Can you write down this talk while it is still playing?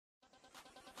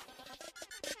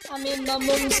I'm in the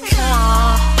moon's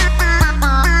car.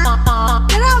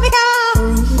 Get out of here!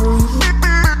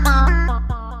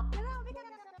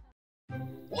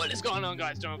 What is going on,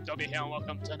 guys? Doinworkftw here, and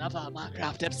welcome to another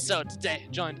Minecraft episode. Today,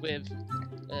 joined with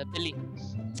Billy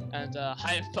and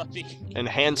Hive Puppy. And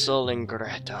Hansel and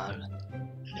Gretel.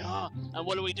 Yeah, and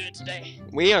what are we doing today?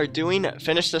 We are doing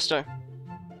finish the story.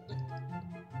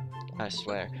 I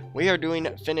swear. We are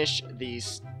doing finish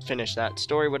that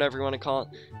story, whatever you want to call it.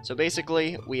 So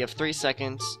basically, we have 3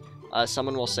 seconds.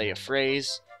 Someone will say a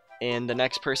phrase, and the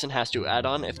next person has to add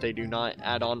on. If they do not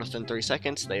add on within 3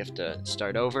 seconds, they have to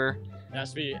start over. It has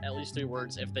to be at least 3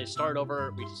 words. If they start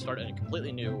over, we start in a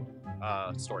completely new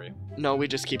story. No, we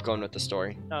just keep going with the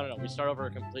story. No. We start over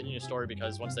a completely new story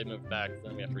because once they move back,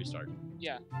 then we have to restart.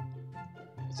 Yeah.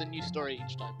 It's a new story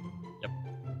each time. Yep.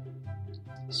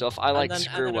 So if I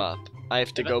screw up, I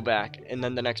have to go back, and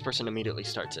then the next person immediately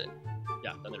starts it.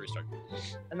 Yeah, then they restart.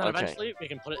 And then eventually, we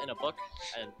can put it in a book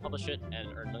and publish it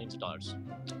and earn millions of dollars.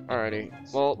 Alrighty.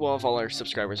 Well, we'll have all our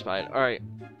subscribers buy it. Alright.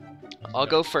 I'll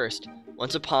go first.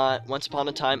 Once upon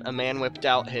a time, a man whipped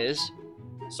out his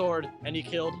sword, and he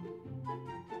killed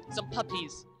some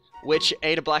puppies. Which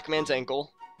ate a black man's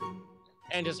ankle.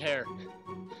 And his hair.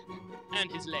 And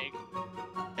his leg.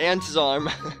 And his arm.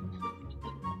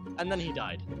 And then he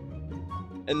died.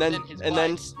 And then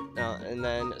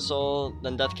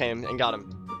death came and got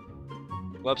him.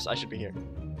 Whoops, I should be here.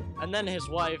 And then his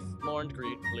wife mourned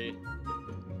greedfully.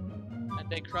 And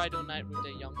they cried all night with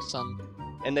their young son.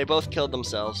 And they both killed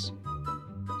themselves.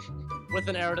 With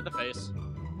an arrow to the face.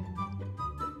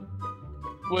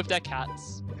 With their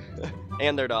cats.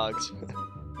 And their dogs.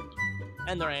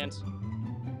 And their aunt.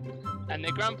 And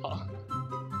their grandpa.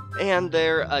 And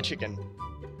their chicken.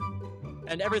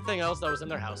 And everything else that was in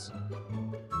their house.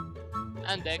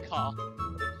 And their car.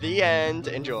 The end.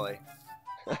 Enjoy.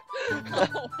 That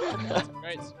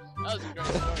was a great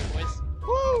story, boys.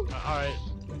 Woo! Alright.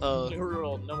 New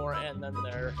rule, no more and then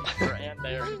their aunt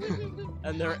there.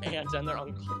 And their aunt and their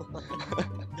uncle.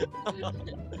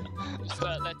 Just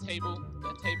their table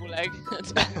leg.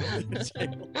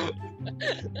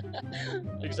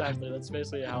 Exactly, that's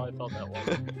basically how I felt that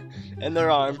one. And their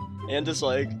arm, and his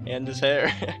leg, and his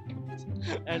hair.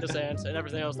 And his aunt, and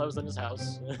everything else that was in his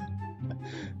house.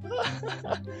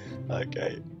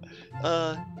 Okay.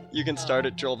 You can start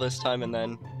it, Joel, this time, and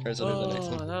then goes on to the next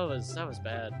one. That was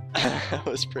bad. That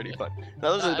was pretty fun. That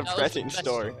was a depressing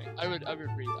story. I would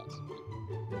read that.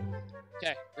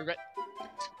 Okay, regret.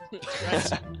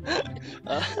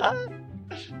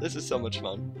 This is so much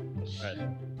fun. Alright.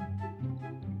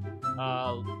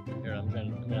 Here, I'm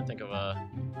gonna think of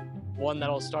one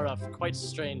that'll start off quite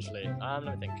strangely. Let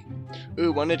me think.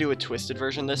 Ooh, want to do a twisted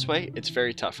version this way? It's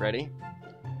very tough. Ready?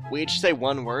 We each say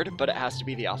one word, but it has to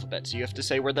be the alphabet. So you have to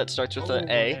say a word that starts with an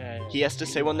A. Yeah. He has to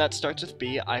say one that starts with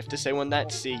B. I have to say one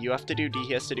that's C. You have to do D.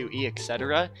 He has to do E,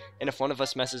 etc. And if one of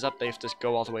us messes up, they have to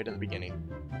go all the way to the beginning.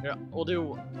 Here, we'll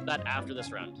do that after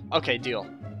this round. Okay, deal.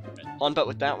 But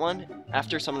with that one,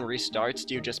 after someone restarts,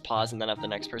 do you just pause and then have the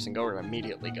next person go, or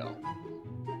immediately go?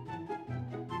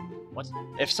 What?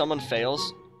 If someone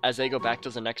fails, as they go back,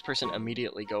 does the next person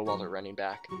immediately go while they're running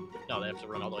back? No, they have to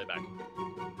run all the way back.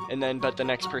 And then, but the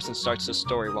next person starts the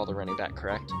story while they're running back,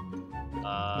 correct?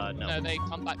 No. No, they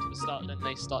come back to the start, then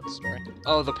they start the story.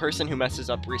 Oh, the person who messes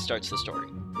up restarts the story.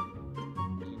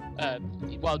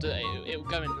 Well, it will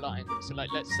go in line. So, like,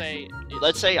 let's say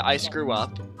I screw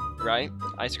up, right?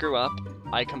 I screw up,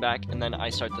 I come back, and then I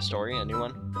start the story, a new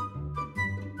one?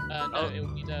 No, it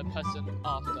will be the person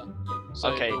after you. So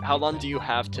okay, how long do you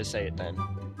have to say it then?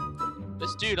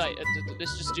 Let's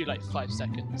just do like 5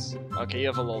 seconds. Okay, you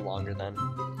have a little longer then.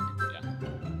 Yeah.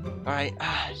 Alright,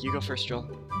 you go first, Joel.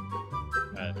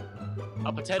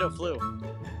 A potato flew.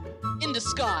 In the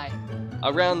sky.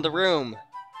 Around the room.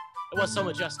 It was so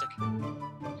majestic.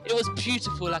 It was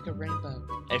beautiful like a rainbow.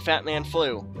 A fat man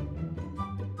flew.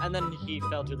 And then he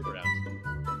fell to the ground.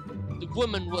 The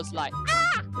woman was like,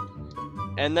 ah!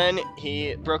 And then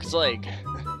he broke his leg.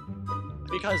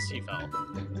 Because he fell.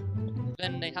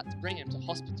 Then they had to bring him to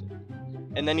hospital.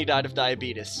 And then he died of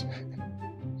diabetes.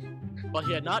 But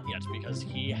he had not yet, because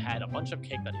he had a bunch of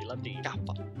cake that he loved to eat.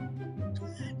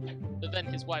 But then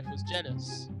his wife was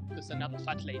jealous, because another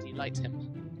fat lady liked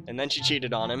him. And then she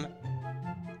cheated on him.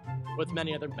 With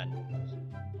many other men.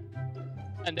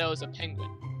 And there was a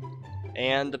penguin.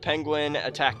 And the penguin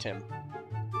attacked him.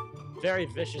 Very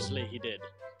viciously he did.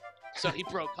 So he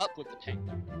broke up with the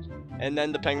penguin. And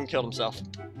then the penguin killed himself.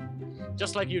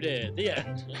 Just like you did. The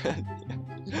end.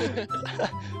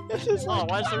 This is Oh,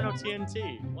 why is there no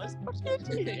TNT? Why is there no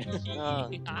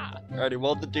TNT? Alrighty,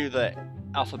 we'll do the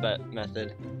alphabet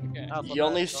method. Okay. You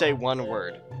only say one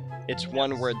word. It's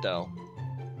one word though.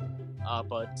 A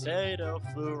potato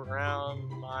flew around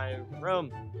my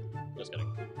room. Just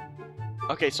kidding.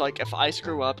 Okay, so like if I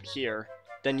screw up here,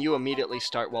 then you immediately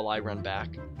start while I run back.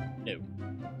 No. You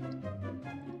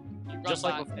run Just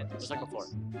like back before. and Just like before.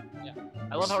 Yeah.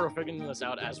 I love how we're figuring this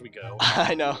out as we go.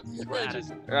 I know. We're adding.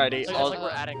 Alrighty, It's like, I'll, it's like we're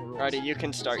adding rules. alrighty, you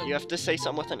can start. You have to say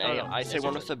something with an A. No, I say it's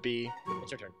one your with a B.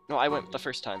 It's your turn. No, I went the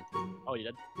first time. Oh, you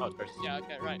did? Oh, it's first. Yeah,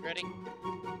 okay, right, ready?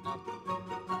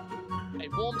 Hey,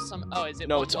 warm some. Oh, is it?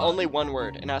 No, one it's word? only one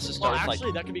word, and it has to Well, start with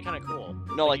actually, that could be kind of cool.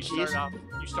 no, like you he's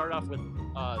start off with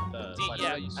the D, letter,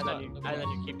 yeah, you and start then with and then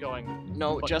you keep going.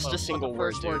 no, but- just but- a single but the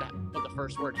word, first dude. But the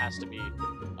first word has to be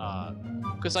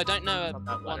Because I don't know from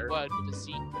that one letter. word with a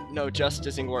C. No, just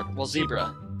a single word. Well, zebra.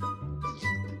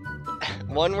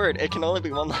 One word. It can only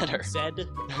be one letter. Said.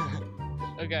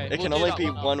 Okay. It we'll can do only that be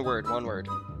one one word. One word.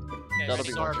 Okay, That'll ready?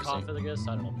 be more interesting. Sarcophagus.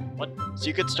 I don't know. What? So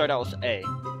you could start out with A.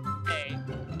 A.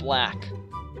 Black.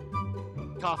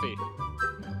 Coffee.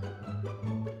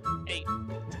 Eight.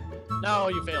 No,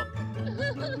 you failed.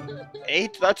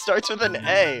 8? That starts with an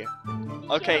A.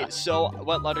 Okay, Yeah. so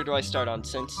what letter do I start on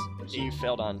since he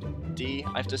failed on D?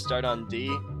 I have to start on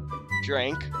D.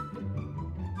 Drank.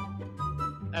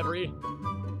 Every.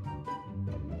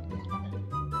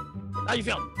 Ah, you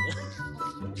failed.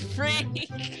 Freak.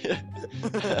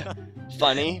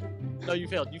 Funny. No, you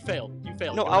failed. You failed. You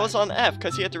failed. No, Go I was back. on F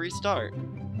because he had to restart.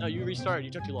 No, you restarted.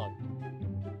 You took too long.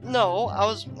 No, I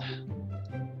was...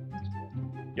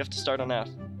 You have to start on F.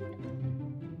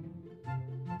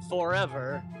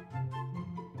 Forever.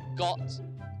 Got.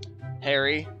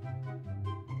 Harry.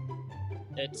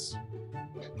 It's.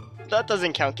 That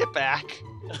doesn't count. Get back.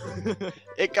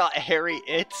 It got Harry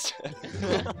It's.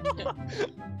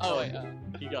 Oh wait.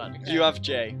 You got. Okay. You have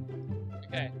J.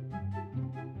 Okay.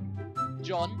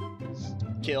 John.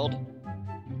 Killed.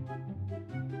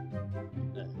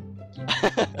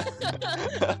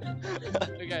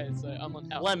 Okay, so I'm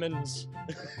on L. Lemons.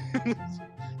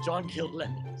 John killed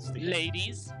lemons.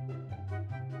 Ladies.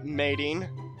 Mating.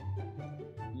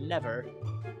 Never.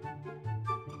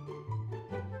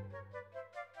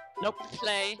 Nope.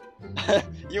 Play.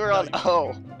 You were on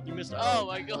O. You missed. Oh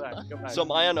my Go god. back. Go back. So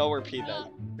am I on O or P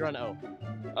then? You're on O.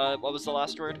 What was the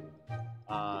last word?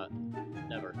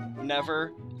 Never.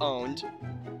 Never owned.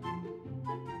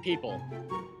 People.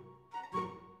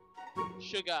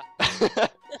 Sugar.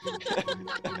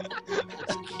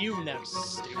 It's Q next,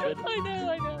 stupid.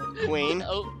 I know. Queen.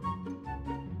 Oh.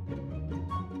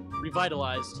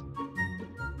 Revitalized.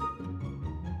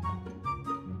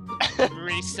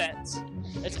 Reset.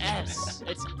 It's S.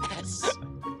 It's S.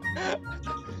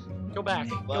 Go back.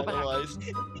 Go back. Vitalized.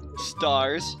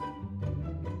 Stars.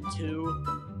 2.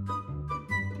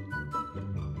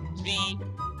 V.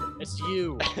 It's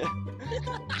you.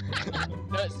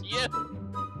 No, it's you.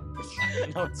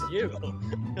 No, it's you.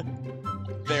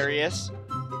 Various.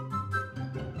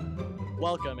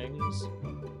 Welcomings.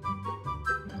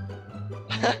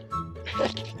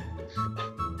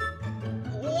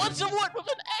 What's a word with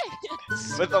an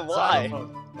A? With a Y.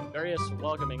 Xylophone. Various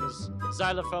welcomings.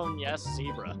 Xylophone, yes.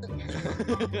 Zebra.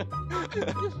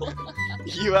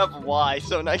 You have Y,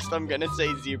 so next I'm gonna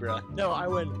say zebra. No, I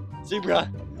win.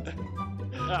 Zebra.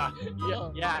 Ah,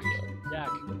 Oh. yak. Yak.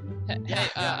 Hey,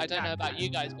 I don't know about you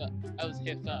guys, but I was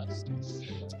here first.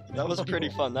 That was pretty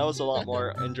fun. That was a lot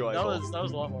more enjoyable. That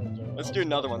was a lot more enjoyable. Let's do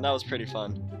another one. That was pretty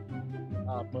fun.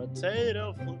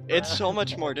 Potato. flew It's so around.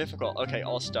 much more difficult. Okay,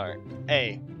 I'll start.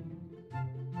 A.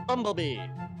 Bumblebee.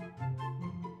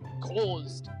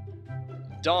 Caused.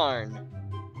 Darn.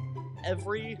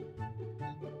 Every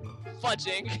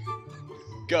Fudging.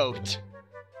 Goat.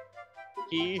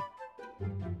 he.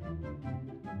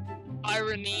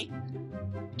 Irony.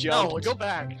 Jumped. No, go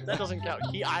back. That doesn't count.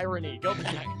 He irony. Go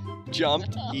back.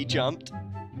 Jumped. He jumped.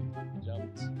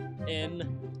 Jumped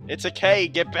in. It's a K.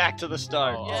 Get back to the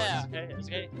start. Oh, Yeah. It's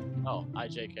okay. Oh,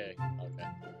 IJK. Okay.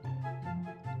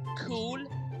 Cool.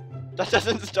 That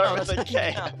doesn't start Oh, with a that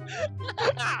K.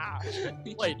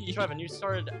 doesn't Wait, Trevin, you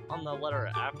started on the letter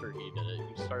after he did it.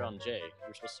 You started on J. You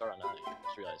were supposed to start on I.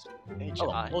 Just realized. Oh,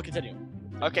 well, H-I. we'll continue.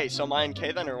 Okay, so am I in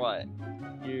K then or what?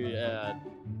 You,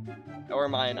 Or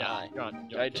am I in yeah, I? you're on.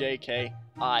 I, J, K.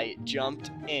 I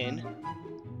jumped in.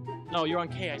 No, you're on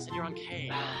K. I said you're on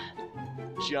K.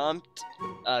 Jumped.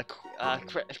 Oh,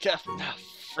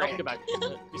 Frick. go back.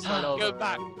 You start over. Go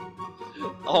back.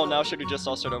 Oh, now should we just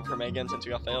all start over from A again since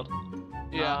we all failed?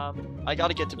 Yeah. I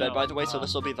gotta get to bed, No, by the way, so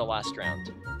this will be the last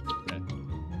round. Okay.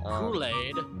 Um,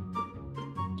 Kool-Aid.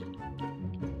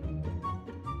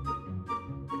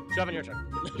 Trevin, your turn.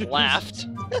 laughed.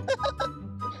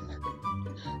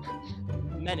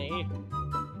 Many.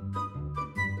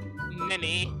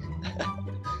 Mini.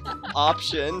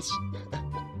 Options.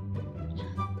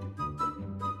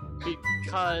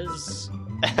 Because.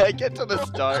 Get to the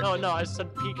start. No, I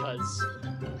said because.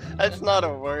 That's not a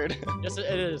word. Yes, it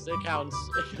is. It counts.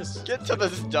 Get to the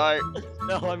start.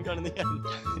 No, I'm going in the end.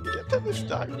 Get to the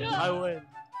start. I win.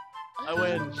 I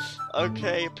win.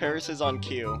 Okay, Paris is on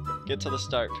cue. Get to the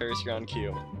start, Paris, you're on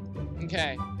cue.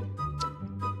 Okay.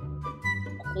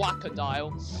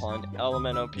 Quackadile. On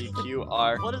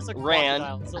LMNOPQR. What is a Ran.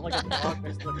 crocodile? Is it like a dog? Or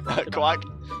is it like a crocodile? Quack.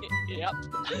 Yep.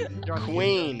 You're on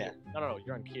Queen. Q. No,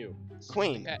 you're on Q.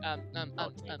 Queen.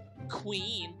 Okay,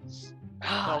 Queen.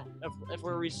 No, if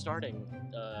we're restarting,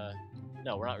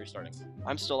 no, we're not restarting.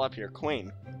 I'm still up here.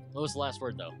 Queen. What was the last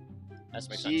word, though? That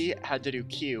makes He sense. had to do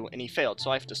Q, and he failed,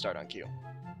 so I have to start on Q.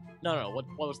 No, what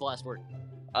was the last word?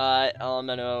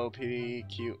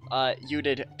 LMNOPQ. You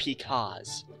did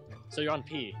because. So you're on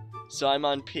P. So I'm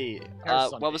on P. Paris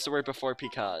is on What P. was the word before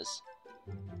because?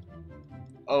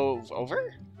 Oh,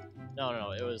 over?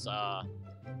 No, it was,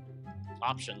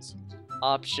 options.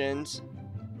 Options.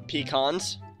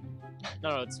 Pecans.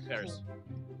 No, it's Paris.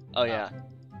 Oh, yeah.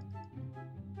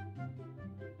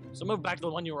 So move back to the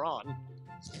one you were on.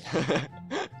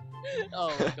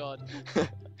 Oh my god.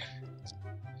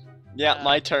 Yeah,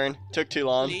 my turn. Took too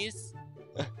long. Please.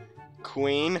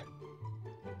 Queen.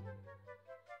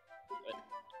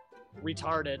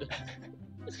 Retarded.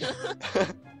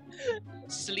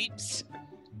 Sleeps.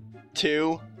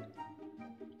 2.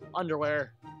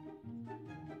 Underwear.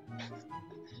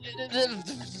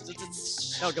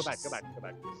 No, go back.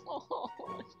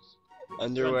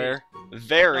 Underwear.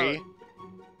 Very.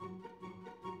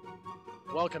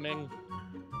 Welcoming.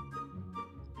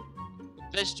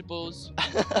 Vegetables.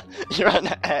 You're on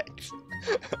X.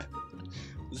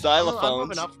 I'm Xylophones.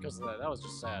 moving up because of that. That was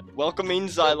just sad. Welcoming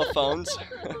xylophones.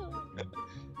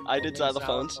 I did Welcoming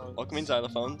xylophones. xylophones. Welcoming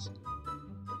xylophones.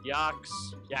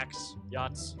 Yaks, yachts,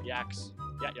 yaks,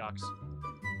 yaks.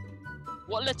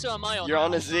 What letter am I on? You're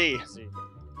on now? a Z. See.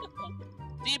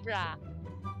 Zebra.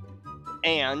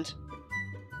 And.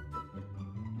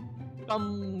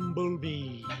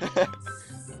 Bumblebee. I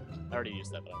already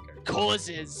used that, but I don't care.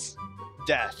 Causes.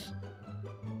 Death.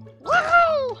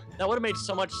 Woo! That would have made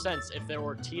so much sense if there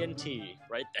were TNT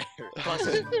right there.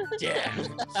 Causing death.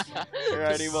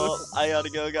 Alrighty, well, I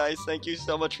gotta go, guys. Thank you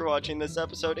so much for watching this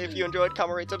episode. If you enjoyed,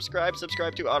 comment, rate, subscribe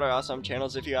to other awesome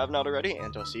channels if you have not already,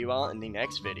 and I'll see you all in the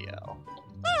next video.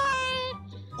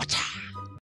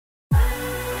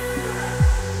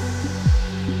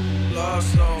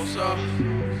 Lost souls up.